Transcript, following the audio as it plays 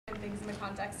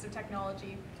context of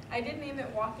technology. I did name it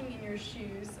Walking in Your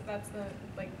Shoes. That's the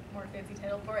more fancy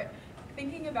title for it.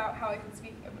 Thinking about how I could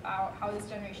speak about how this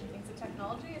generation thinks of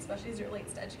technology, especially as it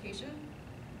relates to education.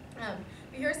 But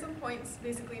here are some points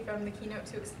basically from the keynote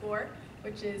to explore,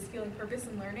 which is feeling purpose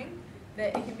in learning,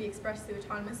 that it can be expressed through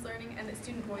autonomous learning, and that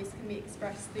student voice can be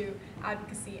expressed through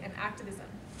advocacy and activism.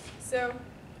 So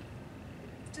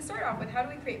to start off with, how do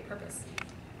we create purpose?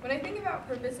 When I think about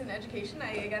purpose in education,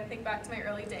 I again think back to my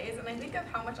early days, and I think of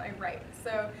how much I write.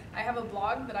 So I have a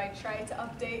blog that I try to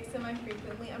update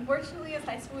semi-frequently. Unfortunately, as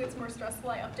high school gets more stressful,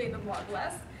 I update the blog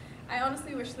less. I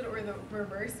honestly wish that it were the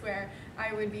reverse, where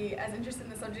I would be as interested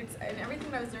in the subjects and everything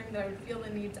that I was learning that I would feel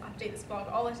the need to update this blog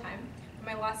all the time.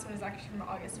 My last one is actually from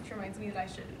August, which reminds me that I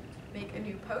should make a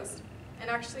new post. And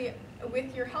actually,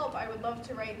 with your help, I would love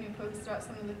to write new posts about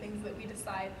some of the things that we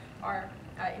decide are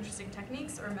interesting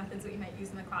techniques or methods that we might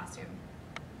use in the classroom.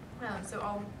 So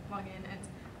I'll log in and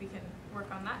we can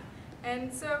work on that.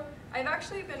 And so I've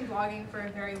actually been blogging for a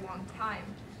very long time.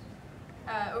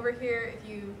 Over here, if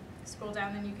you scroll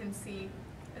down, then you can see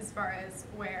as far as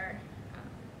where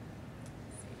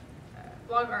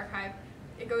blog archive.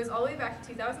 It goes all the way back to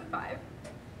 2005.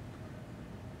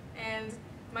 And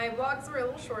my blogs were a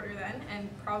little shorter then and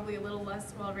probably a little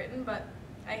less well written, but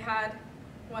I had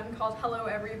one called Hello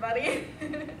Everybody.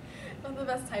 Not the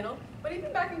best title. But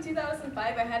even back in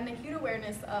 2005, I had an acute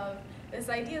awareness of this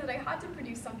idea that I had to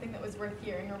produce something that was worth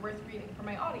hearing or worth reading for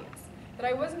my audience. That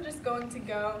I wasn't just going to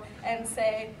go and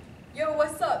say, yo,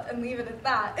 what's up, and leave it at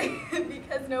that,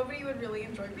 because nobody would really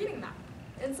enjoy reading that.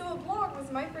 And so a blog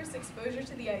was my first exposure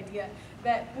to the idea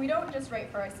that we don't just write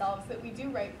for ourselves, that we do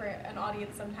write for an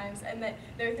audience sometimes, and that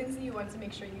there are things that you want to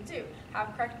make sure you do.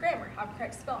 Have correct grammar, have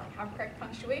correct spelling, have correct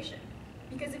punctuation.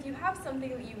 Because if you have something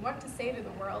that you want to say to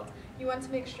the world, you want to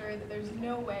make sure that there's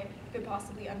no way it could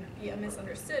possibly be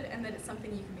misunderstood and that it's something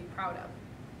you can be proud of.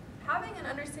 Having an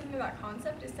understanding of that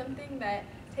concept is something that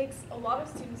takes a lot of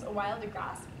students a while to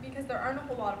grasp because there aren't a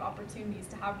whole lot of opportunities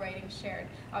to have writing shared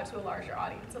out to a larger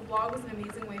audience. A blog was an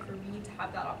amazing way for me to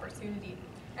have that opportunity.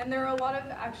 And there are a lot of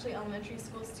actually elementary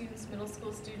school students, middle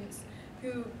school students,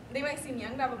 who they might seem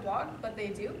young to have a blog, but they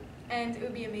do. And it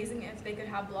would be amazing if they could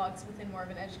have blogs within more of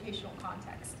an educational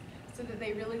context so that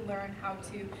they really learn how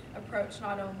to approach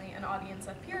not only an audience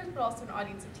of peers, but also an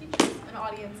audience of teachers, an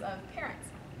audience of parents.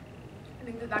 I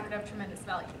think that that could have tremendous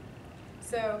value.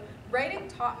 So writing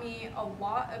taught me a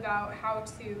lot about how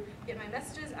to get my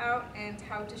messages out and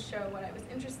how to show what I was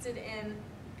interested in.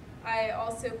 I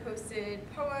also posted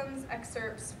poems,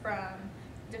 excerpts from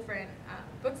different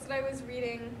books that I was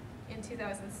reading in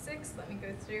 2006. Let me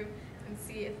go through and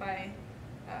see if I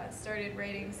started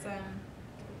writing some.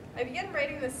 I began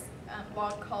writing this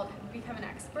blog called Become an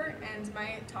Expert, and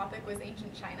my topic was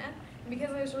ancient China. And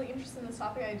because I was really interested in this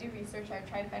topic, I do research. I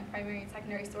try to find primary and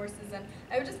secondary sources, and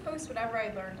I would just post whatever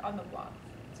I learned on the blog.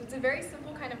 So it's a very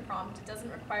simple kind of prompt. It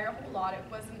doesn't require a whole lot. It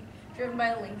wasn't driven by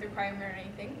a length requirement or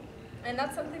anything. And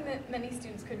that's something that many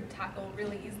students could tackle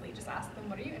really easily. Just ask them,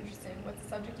 what are you interested in? What's the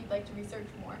subject you'd like to research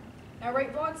more? Now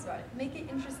write blogs about it. Make it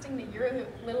interesting to your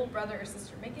little brother or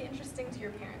sister. Make it interesting to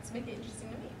your parents. Make it interesting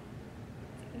to me.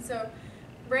 And so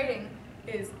writing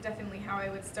is definitely how I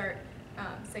would start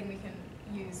saying we can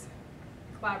use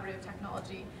collaborative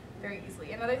technology very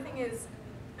easily. Another thing is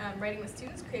writing with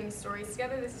students, creating stories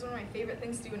together. This is one of my favorite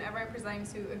things to do whenever I'm presenting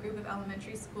to a group of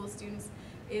elementary school students,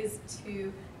 is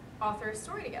to author a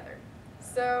story together.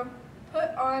 So put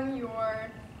on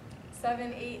your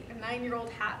 7, 8, and 9-year-old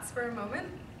hats for a moment,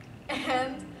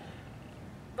 and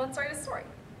let's write a story.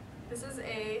 This is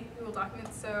a Google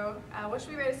document, so what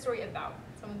should we write a story about?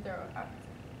 Someone throw it out.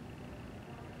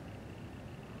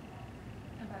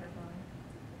 A butterfly.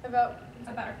 About?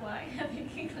 A butterfly. I'm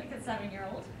thinking like a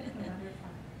 7-year-old.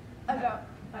 About?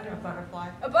 A butterfly.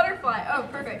 A butterfly. Oh,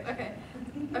 perfect. Okay.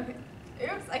 Okay.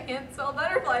 Oops, I can't spell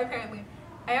butterfly apparently.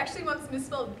 I actually once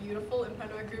misspelled beautiful in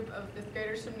front of a group of 5th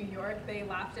graders from New York. They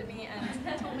laughed at me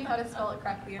and told me how to spell it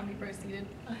correctly, and we proceeded.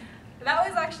 That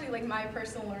was actually like my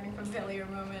personal learning from failure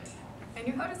moment. I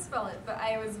knew how to spell it, but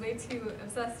I was way too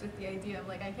obsessed with the idea of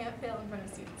like I can't fail in front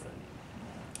of students. And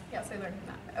yeah, so I learned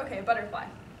from that. Okay, butterfly.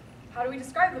 How do we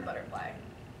describe the butterfly?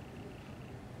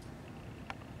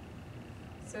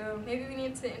 So maybe we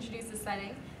need to introduce the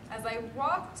setting. As I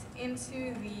walked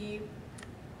into the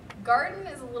garden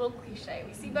is a little cliche.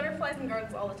 We see butterflies in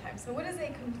gardens all the time. So what is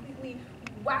a completely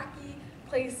wacky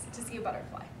place to see a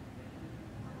butterfly?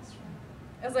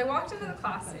 As I walked into the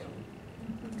classroom,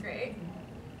 great,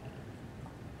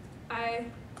 I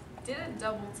did a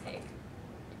double take.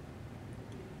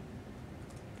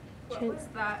 What was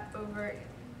that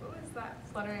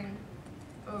fluttering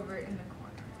over in the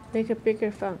corner? Make a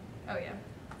bigger font. Oh yeah.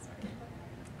 Sorry.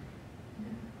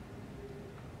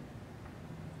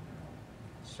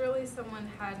 Surely someone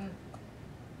hadn't.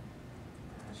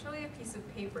 Surely a piece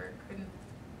of paper couldn't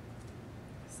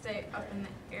stay up in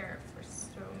the air for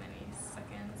so many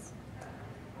seconds.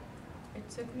 It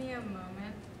took me a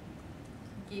moment,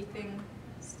 gaping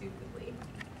stupidly,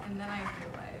 and then I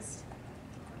realized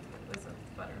it was a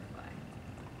butterfly.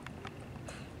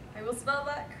 I will spell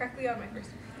that correctly on my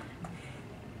first.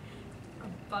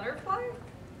 A butterfly?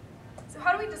 So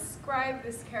how do we describe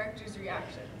this character's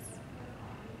reactions?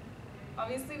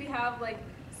 Obviously we have like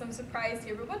some surprise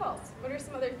here, but what else? What are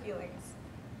some other feelings?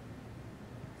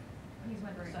 He's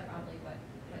wondering probably what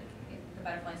if the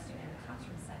butterfly student in the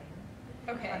classroom setting.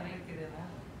 Okay. How do you do that?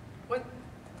 What?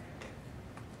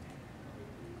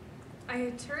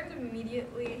 I turned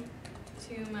immediately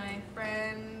to my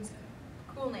friend's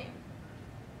cool name.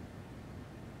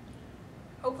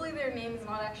 Hopefully their name is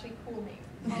not actually cool name.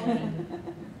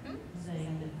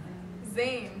 Zane.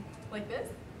 Zane, like this,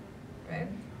 right?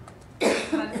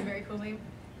 That is a very cool name.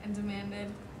 And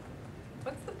demanded,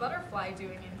 what's the butterfly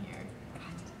doing in here?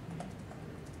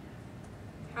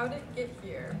 How'd it get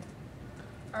here?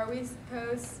 Are we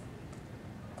supposed...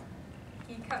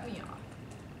 He cut me off.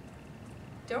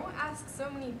 Don't ask so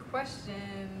many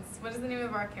questions. What is the name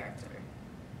of our character?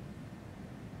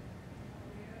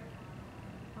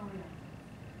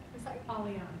 Sorry?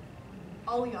 Aliana.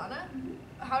 Aliana?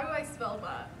 How do I spell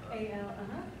that?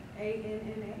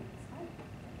 A-N-N-A.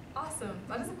 Awesome.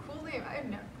 That is a cool name. I have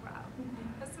no... Wow.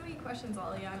 That's so many questions,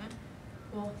 Aliana.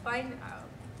 We'll find out.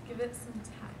 Give it some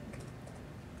time.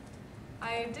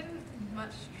 I didn't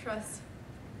much trust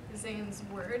Zane's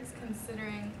words,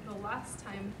 considering the last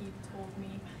time he told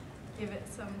me give it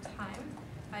some time.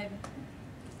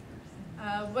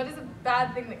 What is a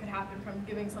bad thing that could happen from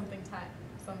giving something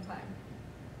some time?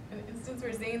 An instance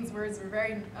where Zane's words were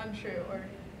very untrue, or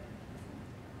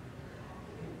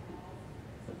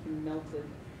Something melted.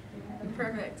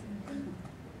 perfect.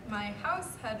 My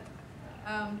house had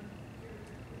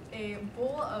a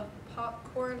bowl of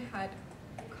popcorn had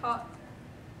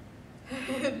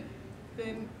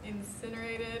been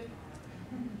incinerated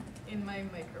in my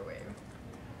microwave.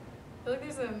 I feel like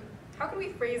there's a, how can we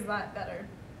phrase that better?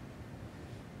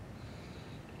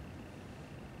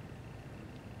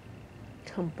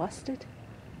 Combusted?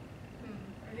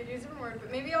 I could use a different word, but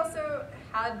maybe also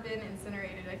had been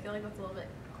incinerated. I feel like that's a little bit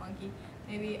clunky.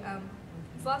 Maybe,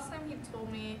 this last time he told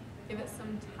me give it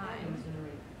some time.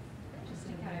 Just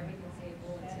take out everything, say a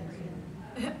bowl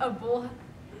incinerated. A bowl.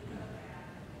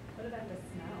 What about the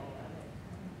smell of it?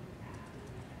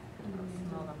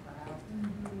 Smell them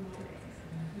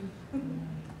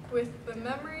out. With the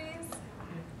memories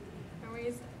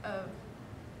of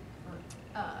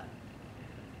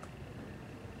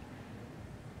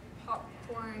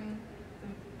popcorn,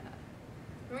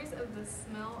 memories of the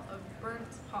smell of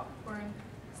burnt popcorn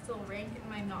still rank in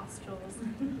my nostrils.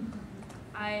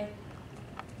 I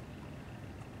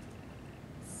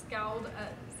scowled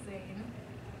at Zane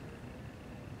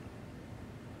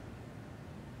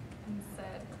and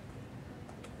said,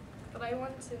 "But I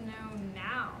want to know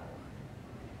now."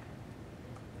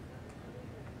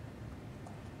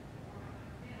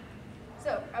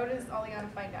 So, how does Aliana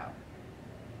find out?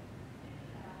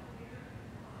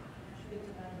 She gets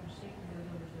about her seat and goes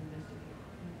over to investigate.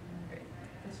 Great.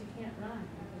 But she can't run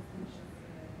because then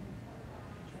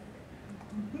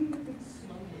she's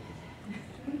slowly.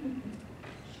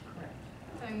 She crept.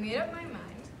 So I made up my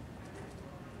mind.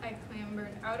 I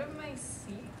clambered out of my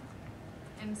seat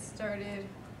and started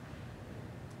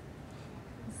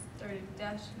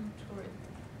dashing toward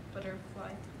the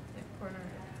butterfly in the corner of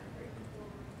the room.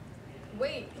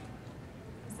 Wait,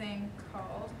 Zane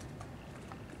called.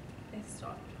 I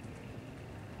stopped.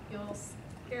 You'll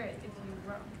scare it if you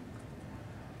run.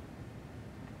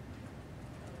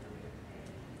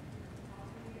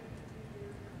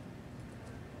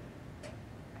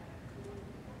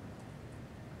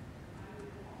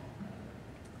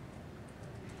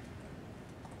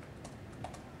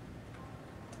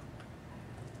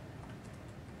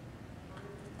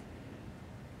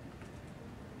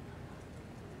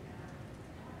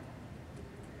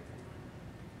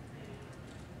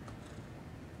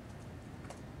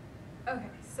 Okay,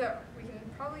 so we can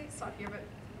probably stop here, but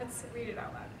let's read it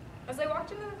out loud. As I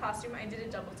walked into the classroom, I did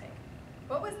a double take.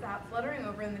 What was that fluttering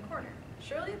over in the corner?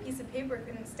 Surely a piece of paper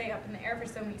couldn't stay up in the air for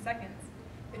so many seconds.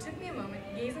 It took me a moment,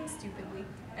 gazing stupidly,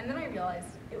 and then I realized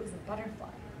it was a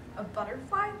butterfly. A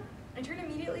butterfly? I turned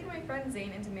immediately to my friend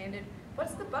Zane and demanded,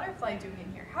 "What's the butterfly doing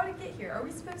in here? How did it get here? Are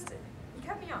we supposed to?" He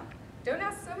cut me off. "Don't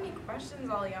ask so many questions,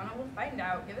 Aliana. We'll find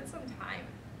out. Give it some time."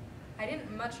 I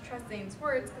didn't much trust Zane's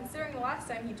words, considering the last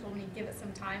time he told me to give it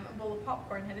some time, a bowl of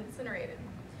popcorn had incinerated.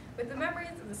 With the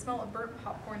memories of the smell of burnt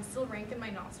popcorn still rank in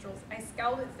my nostrils, I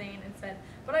scowled at Zane and said,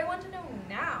 "But I want to know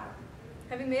now."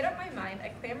 Having made up my mind, I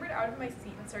clambered out of my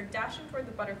seat and started dashing toward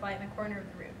the butterfly in the corner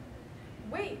of the room.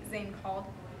 "Wait," Zane called.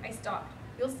 I stopped.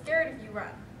 "You'll scare it if you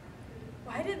run."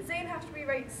 Why did Zane have to be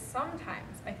right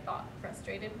sometimes? I thought,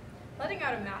 frustrated. Letting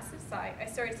out a massive sigh, I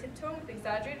started tiptoeing with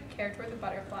exaggerated care toward the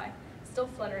butterfly, still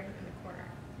fluttering in the corner.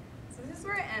 So this is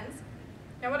where it ends.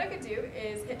 Now what I could do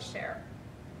is hit share.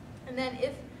 And then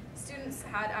if students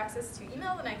had access to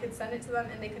email, then I could send it to them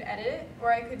and they could edit it,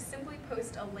 or I could simply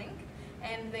post a link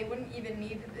and they wouldn't even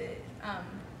need the,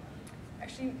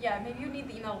 actually, yeah, maybe you need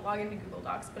the email to log into Google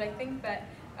Docs, but I think that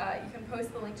you can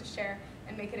post the link to share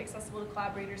and make it accessible to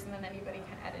collaborators, and then anybody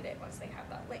can edit it once they have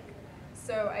that link.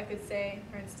 So I could say,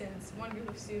 for instance, one group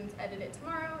of students edit it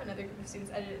tomorrow, another group of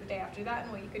students edit it the day after that,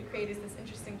 and what you could create is this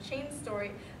interesting chain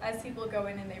story as people go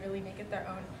in and they really make it their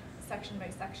own section by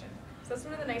section. So that's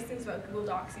one of the nice things about Google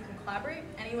Docs. You can collaborate,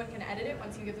 anyone can edit it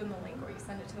once you give them the link or you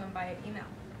send it to them via email.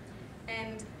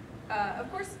 And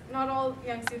of course, not all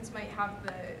young students might have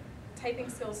the typing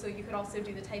skills, so you could also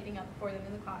do the typing up for them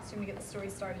in the classroom to get the story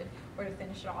started or to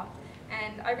finish it off.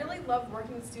 And I really love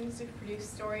working with students to produce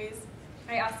stories.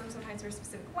 I ask them sometimes for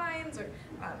specific lines, or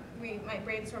we might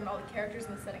brainstorm all the characters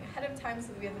in the setting ahead of time so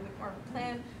that we have a bit more of a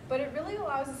plan. But it really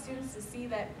allows the students to see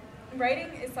that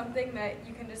writing is something that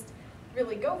you can just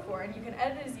really go for, and you can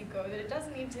edit as you go, that it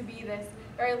doesn't need to be this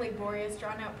very laborious,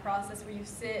 drawn-out process where you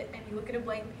sit and you look at a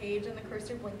blank page and the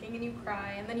cursor blinking and you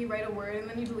cry, and then you write a word and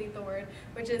then you delete the word,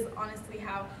 which is honestly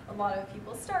how a lot of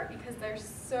people start, because they're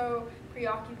so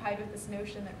preoccupied with this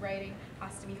notion that writing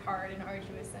has to be hard and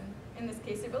arduous, and in this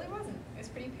case it really wasn't. It was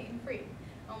pretty pain-free,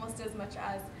 almost as much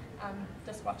as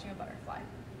just watching a butterfly.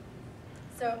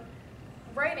 So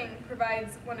writing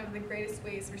provides one of the greatest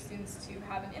ways for students to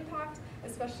have an impact,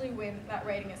 especially when that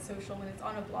writing is social, when it's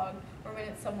on a blog, or when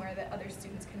it's somewhere that other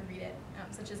students can read it,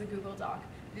 such as a Google Doc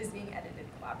that is being edited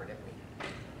collaboratively.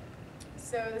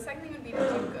 So the second thing would be to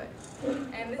do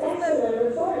good. And this is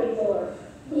Number 44.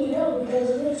 You know because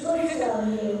of its voice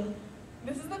on you.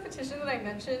 This is the petition that I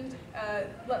mentioned,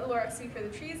 Let the Lorax Speak for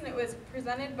the Trees, and it was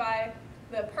presented by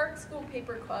the Park School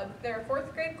Paper Club. They're a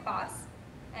 4th grade class,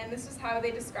 and this is how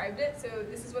they described it. So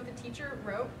this is what the teacher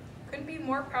wrote. "Couldn't be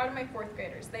more proud of my 4th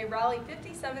graders. They rallied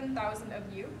 57,000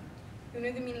 of you who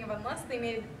knew the meaning of unless. They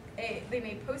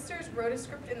made posters, wrote a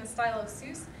script in the style of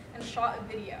Seuss, and shot a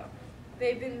video.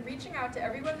 They've been reaching out to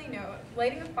everyone they know,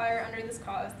 lighting a fire under this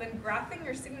cause, then graphing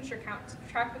your signature count to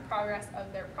track the progress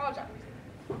of their project."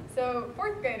 So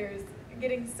 4th graders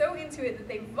getting so into it that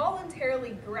they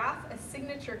voluntarily graph a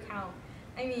signature count.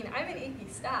 I mean, I'm in AP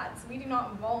Stats. We do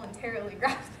not voluntarily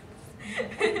graph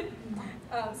things.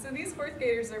 So these 4th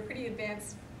graders are pretty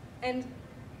advanced, and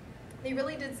they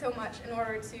really did so much in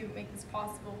order to make this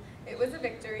possible. It was a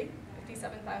victory,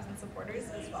 57,000 supporters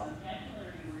as well.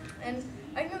 And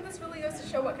I think this really goes to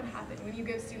show what can happen when you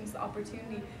give students the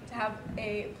opportunity to have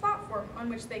a platform on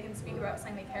which they can speak about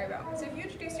something they care about. So if you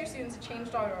introduce your students to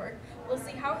change.org, we'll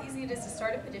see how easy it is to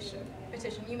start a petition.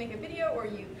 You make a video or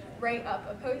you write up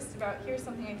a post about here's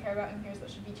something I care about and here's what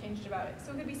should be changed about it.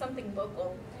 So it could be something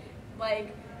local,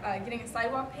 like getting a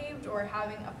sidewalk paved or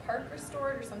having a park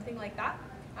restored or something like that,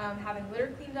 having litter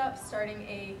cleaned up, starting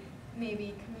a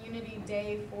maybe community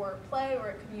day for play or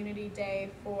a community day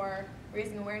for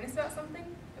raising awareness about something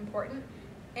important.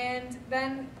 And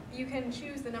then you can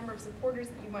choose the number of supporters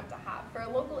that you want to have. For a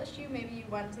local issue, maybe you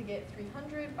want to get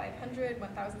 300, 500,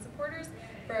 1,000 supporters.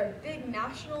 For a big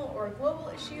national or global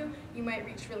issue, you might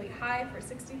reach really high for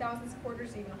 60,000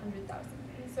 supporters, even 100,000.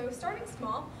 And so starting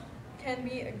small can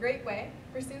be a great way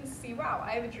for students to see, wow,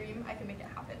 I have a dream, I can make it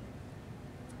happen.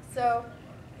 So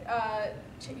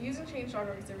using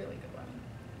change.org is a really good one.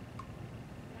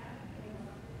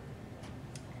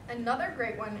 Another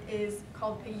great one is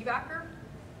called Piggybacker,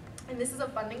 and this is a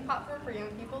funding platform for young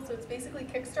people, so it's basically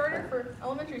Kickstarter for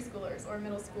elementary schoolers or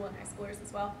middle school and high schoolers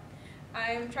as well.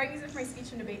 I'm trying to use it for my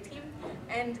speech and debate team,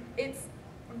 and it's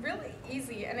really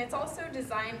easy, and it's also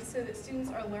designed so that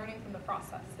students are learning from the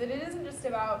process, that it isn't just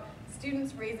about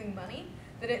students raising money,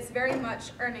 that it's very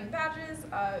much earning badges,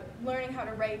 learning how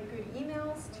to write good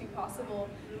emails to possible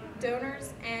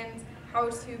donors, and how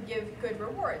to give good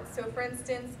rewards. So for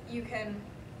instance, you can,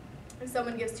 if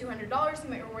someone gives $200, you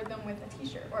might reward them with a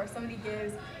t-shirt, or if somebody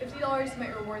gives $50, you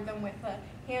might reward them with a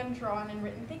hand-drawn and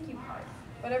written thank you card,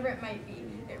 whatever it might be.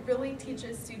 It really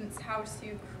teaches students how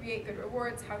to create good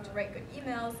rewards, how to write good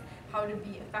emails, how to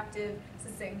be effective,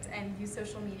 succinct, and use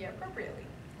social media appropriately.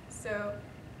 So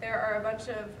there are a bunch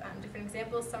of different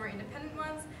examples. Some are independent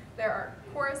ones. There are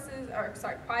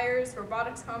choirs,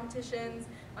 robotics competitions,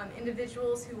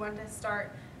 individuals who want to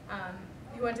start,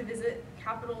 who want to visit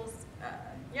capitals.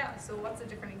 Yeah, so lots of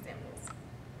different examples.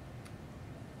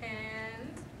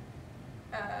 And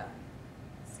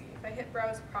let's see, if I hit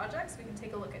browse projects, we can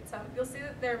take a look at some. You'll see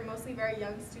that they're mostly very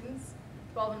young students,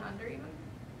 12 and under even.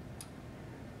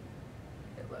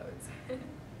 It loads.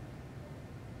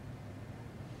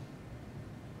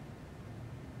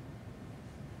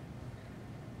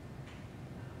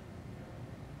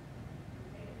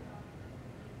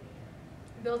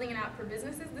 Building an app for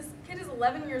businesses. This kid is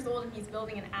 11 years old and he's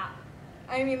building an app.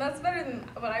 I mean, that's better than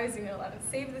what I was doing at 11.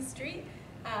 Save the Street,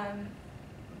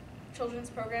 children's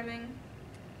programming,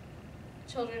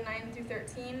 children 9 through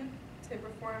 13 to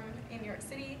perform in New York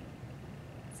City,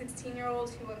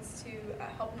 16-year-old who wants to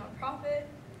help nonprofit,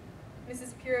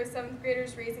 Mrs. Puro, 7th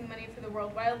graders raising money for the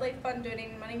World Wildlife Fund,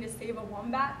 donating money to save a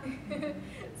wombat.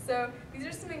 So these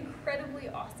are some incredibly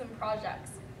awesome projects.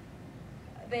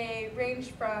 They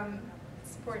range from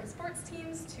supporting sports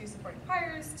teams, to supporting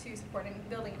choirs, to supporting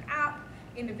building an app,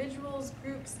 individuals,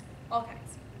 groups, all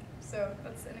kinds. So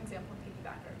that's an example of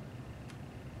Piggybacker.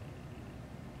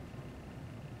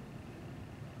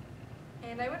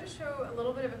 And I want to show a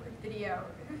little bit of a quick video.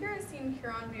 Who here has seen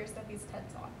Kieran Biersteppe's TED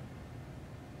Talk?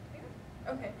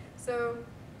 Yeah? Okay, so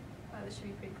this should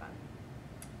be pretty fun.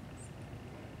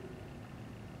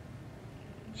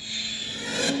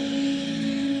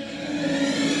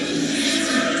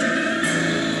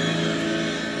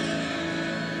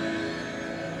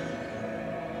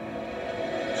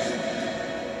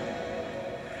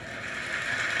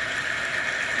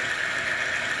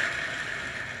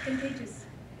 Contagious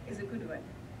is a good word.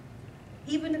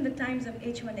 Even in the times of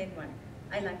H1N1,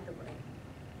 I like the word.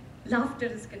 Laughter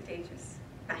is contagious.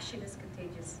 Passion is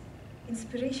contagious.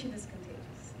 Inspiration is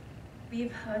contagious.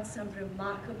 We've heard some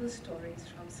remarkable stories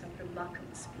from some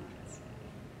remarkable speakers.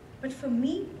 But for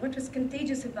me, what was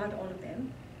contagious about all of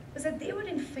them was that they were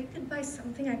infected by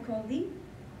something I call the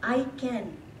I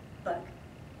can bug.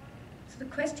 So the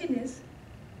question is,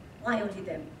 why only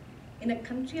them? In a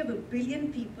country of 1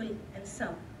 billion people and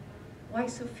some, why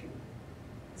so few?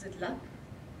 Is it luck?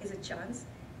 Is it chance?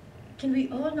 Can we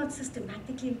all not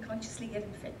systematically and consciously get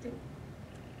infected?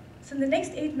 So in the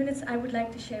next 8 minutes, I would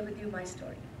like to share with you my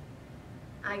story.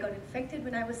 I got infected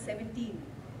when I was 17,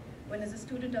 when as a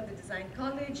student of the design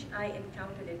college, I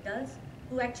encountered Eddas,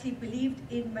 who actually believed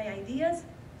in my ideas,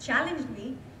 challenged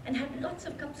me, and had lots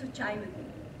of cups of chai with me.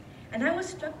 And I was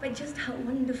struck by just how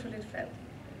wonderful it felt,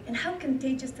 and how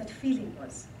contagious that feeling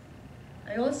was.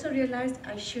 I also realized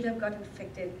I should have got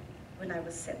infected when I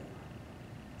was 7.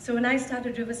 So when I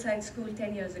started Riverside School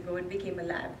 10 years ago, it became a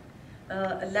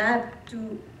lab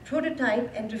to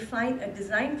prototype and refine a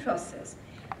design process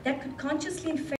that could consciously infect